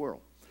people in the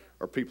world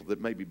are people that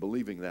may be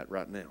believing that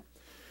right now.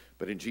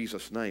 But in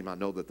Jesus' name, I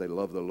know that they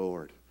love the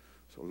Lord.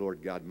 So,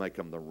 Lord God, make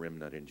them the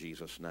remnant in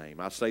Jesus' name.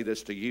 I say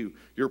this to you.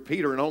 You're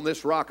Peter, and on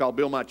this rock I'll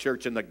build my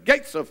church, and the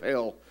gates of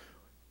hell,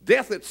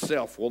 death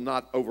itself, will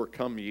not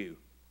overcome you.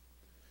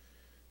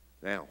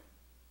 Now,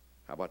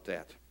 how about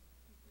that?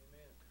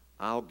 Amen.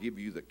 I'll give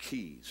you the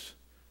keys,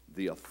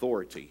 the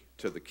authority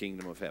to the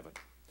kingdom of heaven.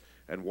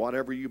 And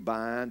whatever you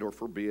bind or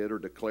forbid or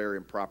declare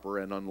improper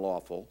and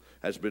unlawful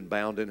has been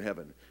bound in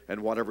heaven.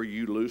 And whatever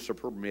you loose or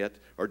permit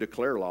or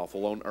declare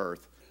lawful on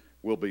earth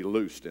will be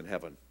loosed in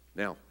heaven.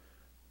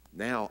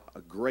 Now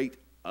a great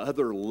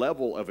other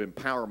level of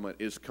empowerment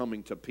is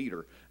coming to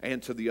Peter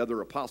and to the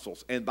other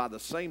apostles. And by the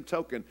same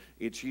token,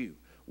 it's you.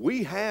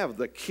 We have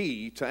the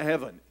key to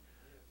heaven.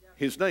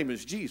 His name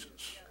is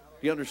Jesus.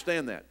 You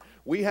understand that?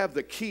 We have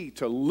the key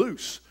to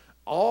loose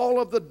all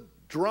of the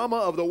drama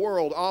of the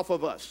world off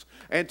of us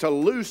and to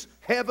loose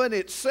heaven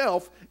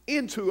itself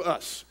into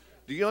us.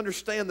 Do you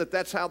understand that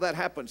that's how that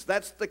happens?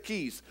 That's the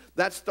keys.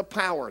 That's the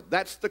power.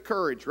 That's the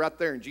courage right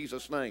there in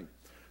Jesus' name.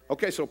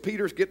 Okay, so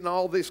Peter's getting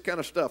all this kind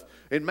of stuff.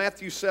 In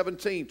Matthew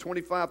 17,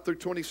 25 through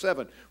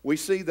 27, we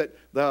see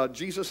that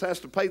Jesus has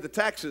to pay the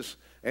taxes,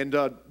 and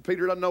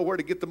Peter doesn't know where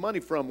to get the money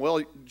from.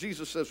 Well,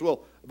 Jesus says,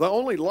 well, the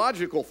only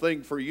logical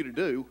thing for you to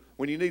do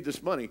when you need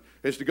this money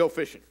is to go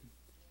fishing.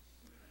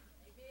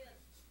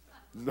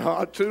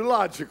 Not too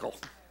logical.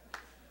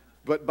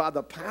 But by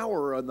the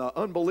power and the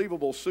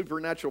unbelievable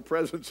supernatural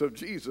presence of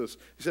Jesus,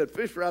 he said,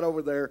 fish right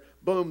over there.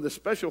 Boom, the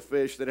special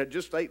fish that had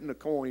just eaten a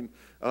coin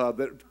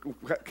that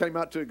came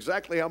out to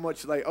exactly how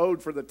much they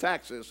owed for the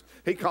taxes,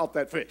 he caught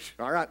that fish,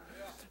 all right?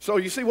 Yeah. So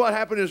you see what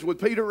happened is with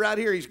Peter right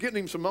here, he's getting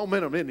him some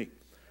momentum, isn't he?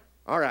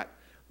 All right.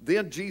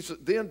 Then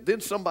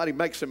somebody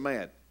makes him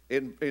mad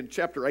in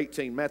chapter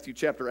 18, Matthew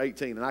chapter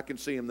 18, and I can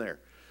see him there.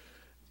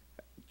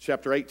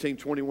 Chapter 18,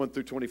 21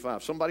 through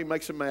 25. Somebody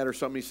makes him mad or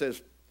something. He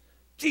says,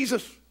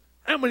 Jesus,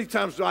 how many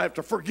times do I have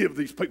to forgive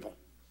these people?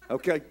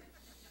 Okay.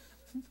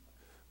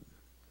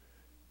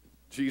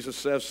 Jesus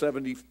says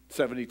 70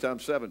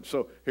 times 7.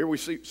 So here we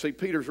see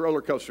Peter's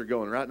roller coaster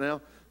going right now.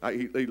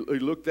 He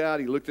looked out.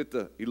 He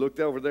looked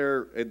over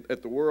there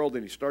at the world,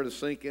 and he started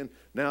sinking.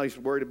 Now he's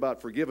worried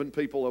about forgiving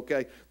people.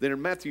 Okay. Then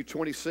in Matthew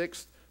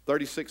 26,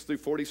 36 through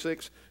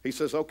 46, he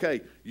says,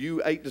 okay,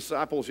 you 8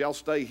 disciples, y'all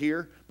stay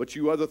here, but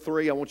you other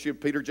 3, I want you,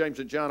 Peter, James,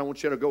 and John, I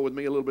want you to go with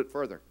me a little bit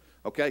further.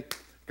 Okay.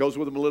 Goes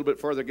with him a little bit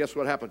further. Guess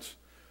what happens?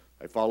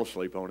 They fall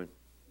asleep on him.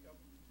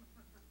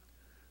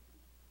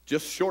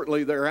 Just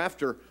shortly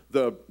thereafter,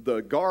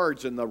 the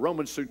guards and the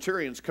Roman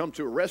centurions come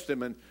to arrest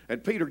him,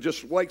 and Peter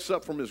just wakes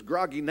up from his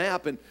groggy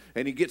nap, and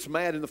he gets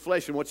mad in the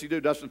flesh. And what's he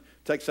do? Dustin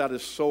takes out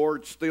his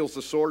sword, steals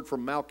the sword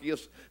from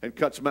Malchus, and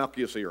cuts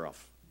Malchus' ear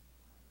off.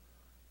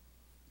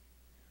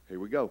 Here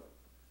we go.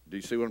 Do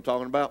you see what I'm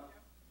talking about?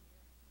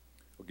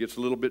 It gets a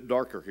little bit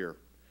darker here.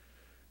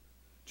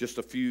 Just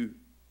a few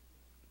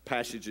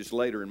passages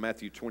later in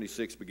Matthew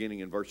 26,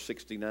 beginning in verse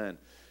 69,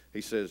 he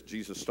says,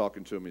 Jesus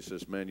talking to him, he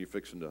says, man, you're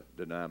fixing to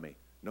deny me.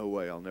 No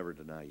way, I'll never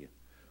deny you.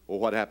 Well,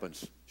 what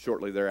happens?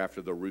 Shortly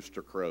thereafter, the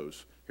rooster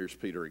crows. Here's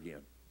Peter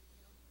again.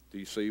 Do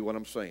you see what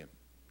I'm saying?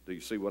 Do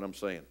you see what I'm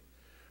saying?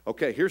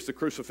 Okay, here's the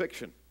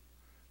crucifixion.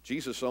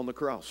 Jesus on the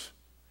cross.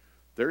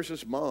 There's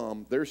his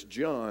mom. There's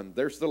John.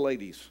 There's the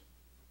ladies.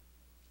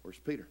 Where's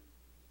Peter?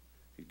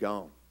 He's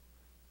gone.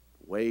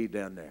 Way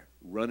down there.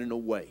 Running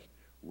away.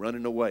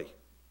 Running away.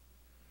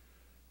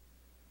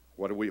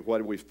 What do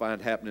we find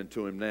happening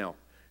to him now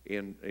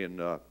in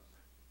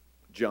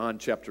John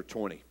chapter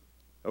 20?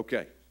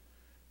 Okay.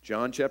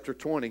 John chapter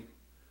 20,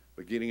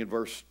 beginning in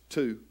verse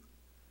 2,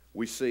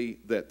 we see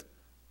that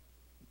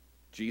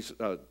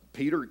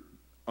Peter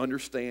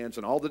understands,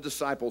 and all the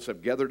disciples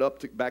have gathered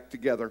back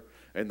together,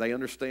 and they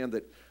understand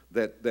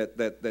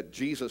that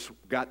Jesus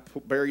got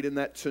buried in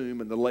that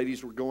tomb, and the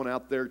ladies were going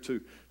out there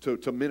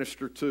to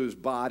minister to his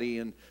body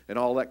and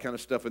all that kind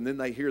of stuff. And then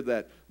they hear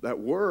that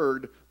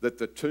word that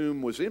the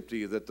tomb was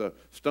empty, that the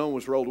stone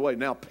was rolled away.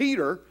 Now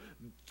Peter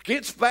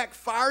gets back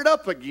fired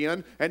up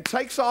again and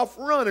takes off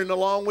running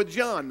along with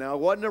John. Now,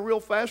 he wasn't a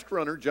real fast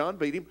runner. John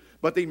beat him,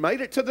 but he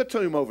made it to the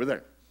tomb over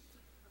there.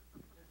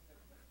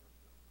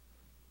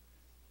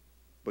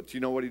 But you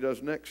know what he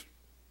does next?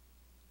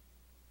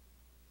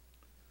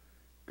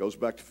 Goes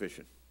back to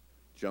fishing.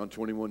 John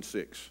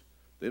 21:6.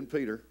 Then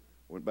Peter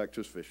went back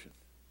to his fishing.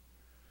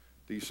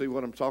 Do you see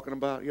what I'm talking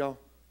about, y'all?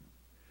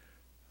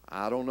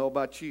 I don't know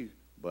about you,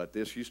 but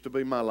this used to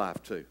be my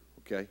life too,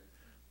 okay?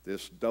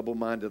 This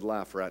double-minded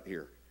life right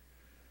here.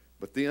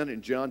 But then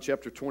in John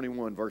chapter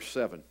 21, verse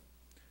 7,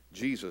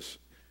 Jesus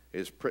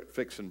is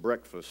fixing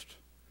breakfast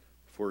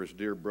for his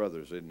dear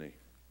brothers, isn't he?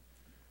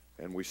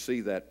 And we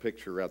see that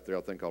picture right there.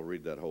 I think I'll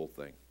read that whole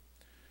thing.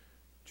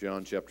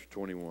 John chapter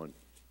 21,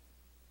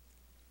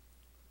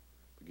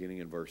 beginning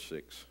in verse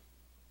 6.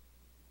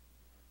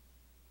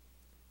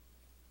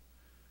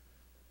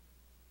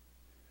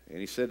 And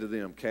he said to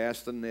them,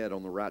 cast the net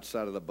on the right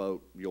side of the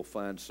boat, you'll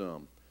find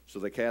some. So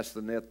they cast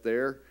the net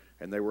there,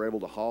 and they were able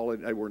to haul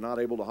it. They were not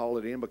able to haul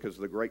it in because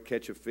of the great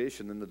catch of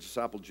fish. And then the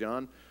disciple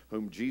John,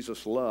 whom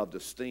Jesus loved,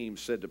 esteemed,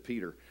 said to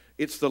Peter,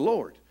 it's the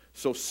Lord.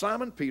 So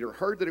Simon Peter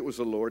heard that it was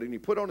the Lord, and he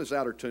put on his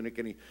outer tunic,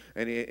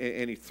 and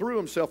he threw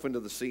himself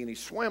into the sea, and he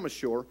swam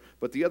ashore.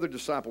 But the other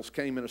disciples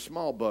came in a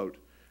small boat.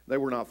 They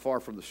were not far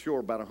from the shore,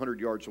 about 100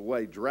 yards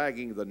away,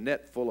 dragging the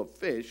net full of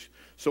fish.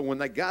 So when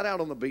they got out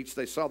on the beach,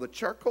 they saw the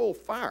charcoal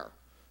fire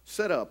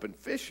set up and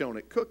fish on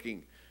it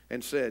cooking,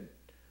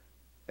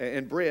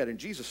 and bread. And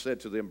Jesus said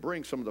to them,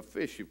 bring some of the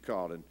fish you've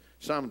caught. And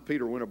Simon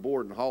Peter went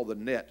aboard and hauled the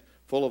net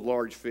full of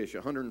large fish,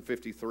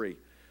 153.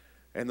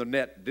 And the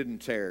net didn't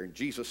tear. And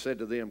Jesus said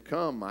to them,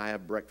 come, I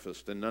have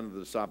breakfast. And none of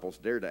the disciples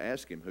dared to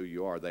ask him who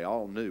you are. They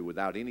all knew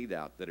without any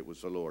doubt that it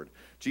was the Lord.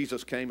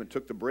 Jesus came and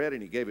took the bread,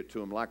 and he gave it to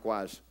them.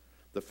 Likewise,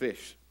 the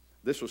fish.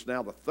 This was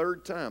now the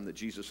third time that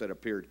Jesus had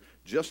appeared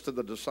just to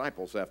the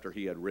disciples after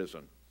he had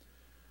risen.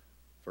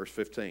 Verse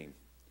 15.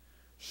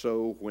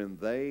 So when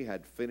they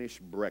had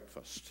finished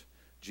breakfast,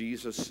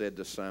 Jesus said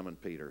to Simon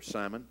Peter,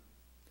 Simon,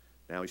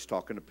 now he's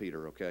talking to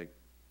Peter, okay?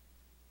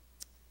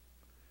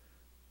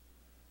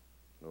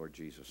 Lord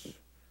Jesus,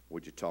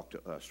 would you talk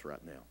to us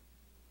right now?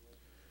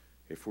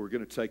 If we're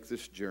going to take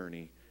this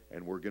journey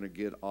and we're going to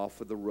get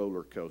off of the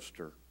roller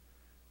coaster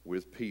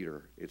with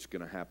Peter, it's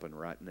going to happen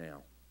right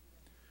now.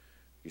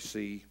 You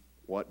see,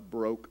 what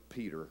broke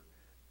Peter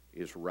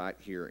is right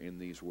here in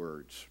these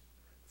words.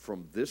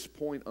 From this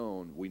point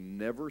on, we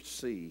never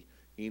see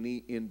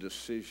any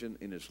indecision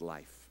in his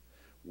life.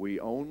 We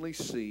only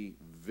see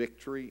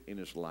victory in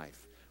his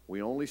life.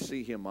 We only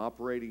see him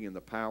operating in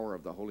the power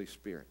of the Holy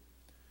Spirit.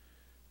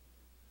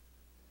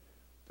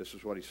 This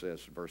is what he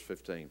says in verse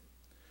 15.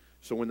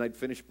 So when they'd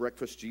finished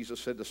breakfast, Jesus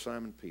said to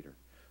Simon Peter,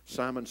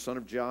 Simon, son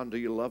of John, do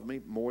you love me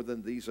more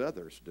than these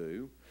others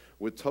do?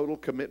 With total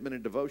commitment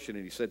and devotion.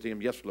 And he said to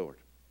him, yes, Lord.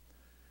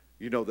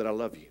 You know that I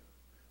love you.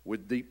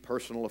 With deep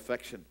personal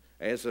affection,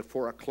 as if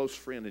for a close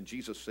friend. And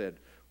Jesus said,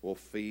 well,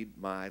 feed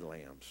my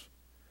lambs.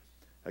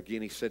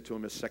 Again, he said to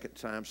him a second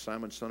time,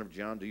 Simon, son of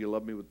John, do you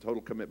love me with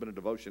total commitment and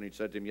devotion? He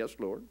said to him, yes,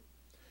 Lord.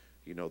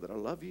 You know that I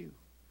love you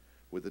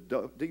with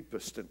the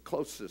deepest and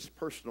closest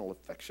personal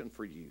affection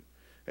for you,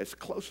 as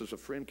close as a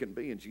friend can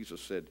be. And Jesus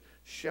said,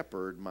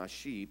 shepherd my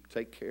sheep,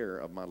 take care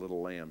of my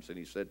little lambs. And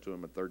he said to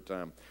him a third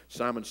time,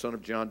 Simon, son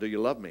of John, do you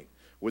love me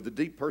with the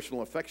deep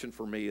personal affection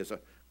for me as a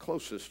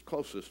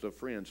closest of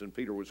friends? And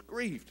Peter was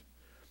grieved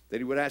that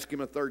he would ask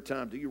him a third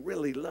time, do you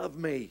really love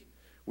me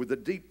with the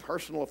deep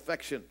personal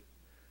affection?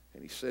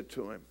 And he said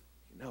to him,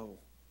 you know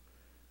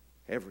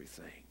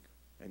everything,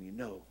 and you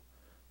know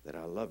that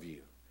I love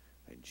you.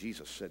 And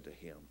Jesus said to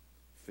him,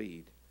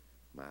 feed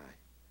my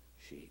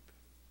sheep.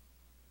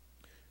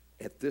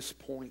 At this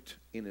point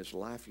in his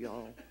life,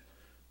 y'all,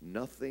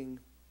 nothing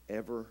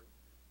ever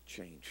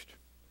changed.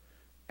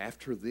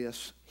 After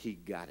this, he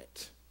got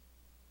it.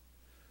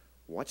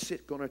 What's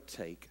it going to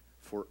take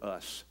for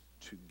us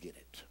to get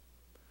it?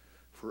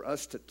 For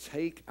us to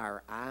take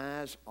our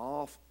eyes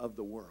off of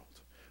the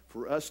world.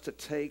 For us to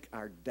take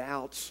our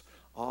doubts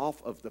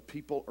off of the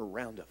people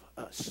around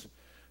us.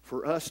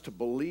 For us to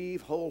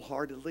believe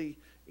wholeheartedly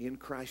in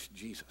Christ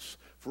Jesus.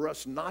 For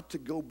us not to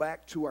go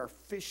back to our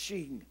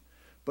fishing,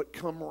 but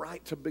come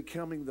right to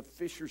becoming the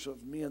fishers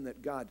of men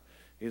that God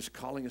is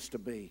calling us to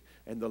be,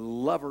 and the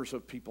lovers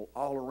of people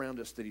all around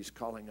us that he's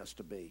calling us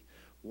to be.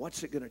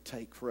 What's it going to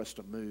take for us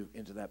to move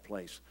into that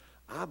place?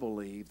 I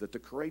believe that the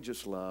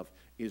courageous love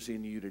is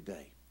in you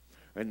today,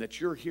 and that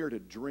you're here to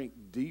drink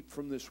deep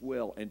from this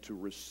well and to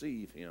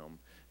receive him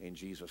in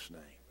Jesus'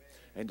 name.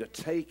 And to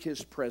take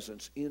his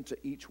presence into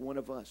each one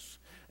of us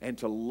and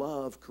to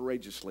love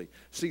courageously.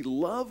 See,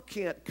 love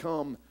can't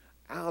come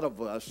out of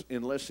us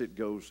unless it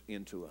goes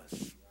into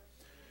us.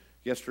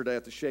 Yesterday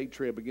at the Shade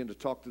Tree, I began to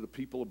talk to the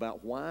people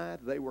about why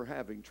they were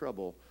having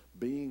trouble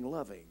being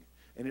loving.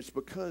 And it's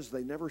because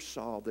they never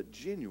saw that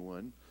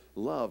genuine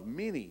love.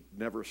 Many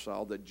never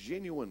saw the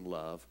genuine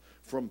love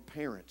from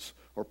parents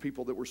or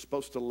people that were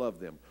supposed to love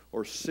them,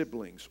 or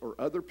siblings or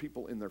other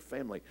people in their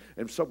family.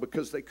 And so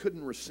because they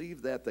couldn't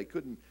receive that, they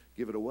couldn't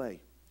give it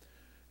away.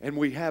 And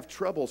we have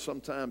trouble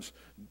sometimes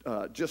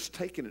just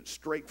taking it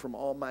straight from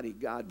Almighty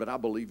God, but I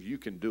believe you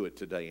can do it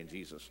today in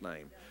Jesus'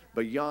 name.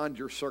 Beyond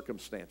your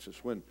circumstances.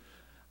 When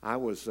I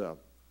was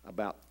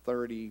about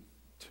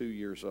 32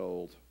 years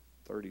old,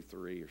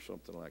 33 or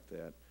something like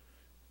that,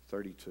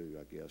 32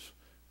 I guess,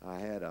 I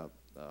had a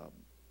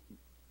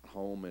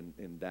home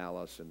in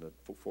Dallas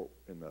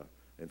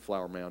in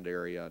Flower Mound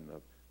area, and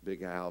a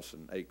big house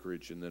and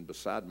acreage, and then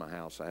beside my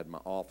house I had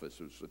my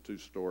office. It was a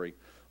 2-story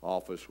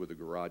office with a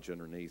garage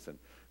underneath,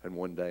 and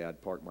one day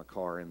I'd parked my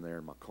car in there,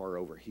 and my car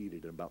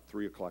overheated, and about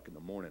 3 o'clock in the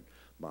morning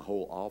my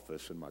whole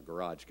office and my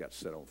garage got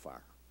set on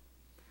fire.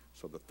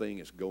 So the thing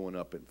is going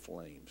up in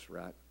flames,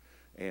 right?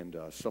 And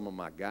some of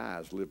my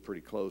guys live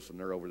pretty close, and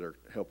they're over there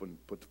helping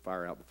put the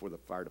fire out before the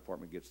fire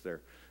department gets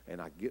there.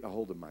 And I get a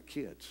hold of my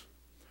kids,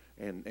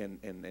 and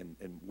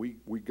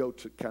we go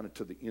to kind of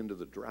to the end of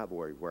the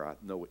driveway where I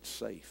know it's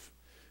safe.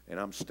 And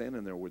I'm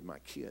standing there with my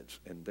kids,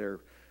 and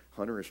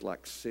Hunter is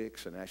like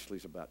 6, and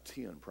Ashley's about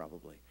 10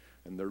 probably.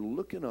 And they're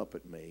looking up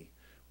at me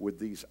with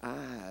these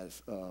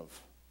eyes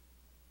of,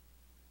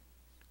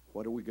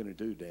 what are we going to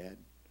do, Dad?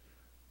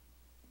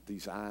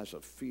 These eyes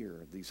of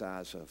fear, these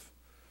eyes of,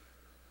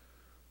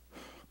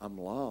 I'm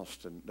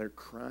lost, and they're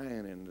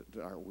crying, and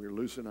we're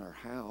losing our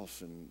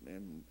house,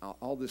 and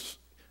all this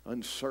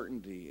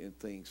uncertainty and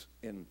things,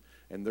 and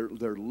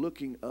they're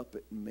looking up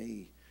at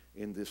me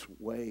in this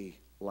way,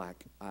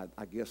 like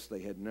I guess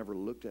they had never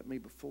looked at me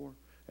before,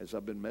 as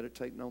I've been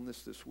meditating on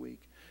this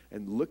week,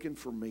 and looking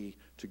for me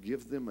to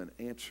give them an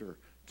answer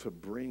to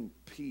bring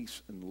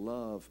peace and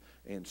love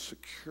and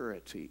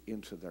security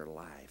into their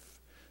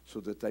life,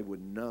 so that they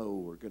would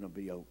know we're going to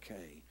be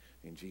okay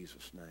in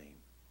Jesus' name.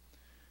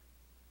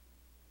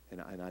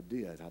 And I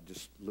did. I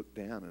just looked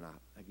down, and I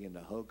began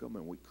to hug them,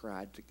 and we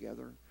cried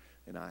together,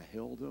 and I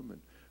held them,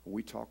 and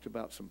we talked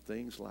about some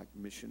things like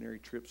missionary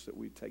trips that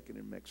we'd taken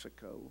in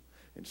Mexico,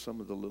 and some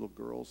of the little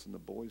girls and the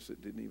boys that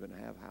didn't even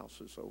have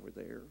houses over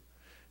there.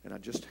 And I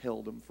just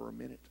held them for a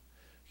minute,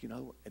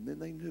 and then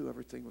they knew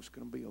everything was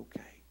going to be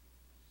okay.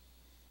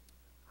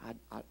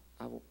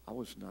 I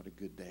was not a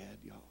good dad,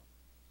 y'all.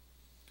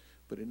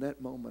 But in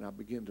that moment, I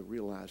began to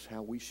realize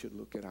how we should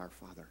look at our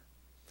Father,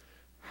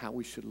 how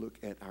we should look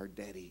at our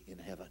Daddy in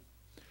heaven.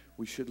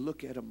 We should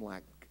look at him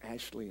like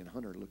Ashley and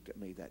Hunter looked at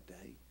me that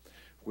day,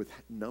 with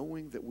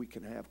knowing that we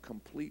can have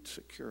complete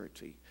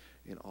security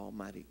in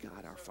Almighty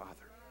God, our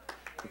Father.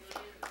 It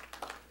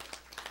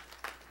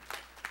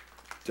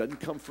doesn't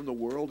come from the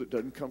world. It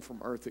doesn't come from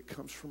earth. It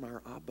comes from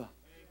our Abba,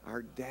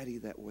 our Daddy,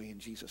 that way in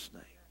Jesus'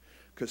 name,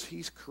 because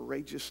he's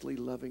courageously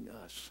loving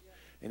us.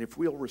 And if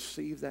we'll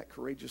receive that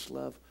courageous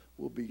love,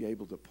 we'll be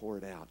able to pour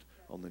it out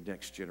on the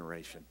next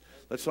generation.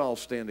 Let's all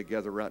stand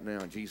together right now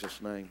in Jesus'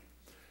 name.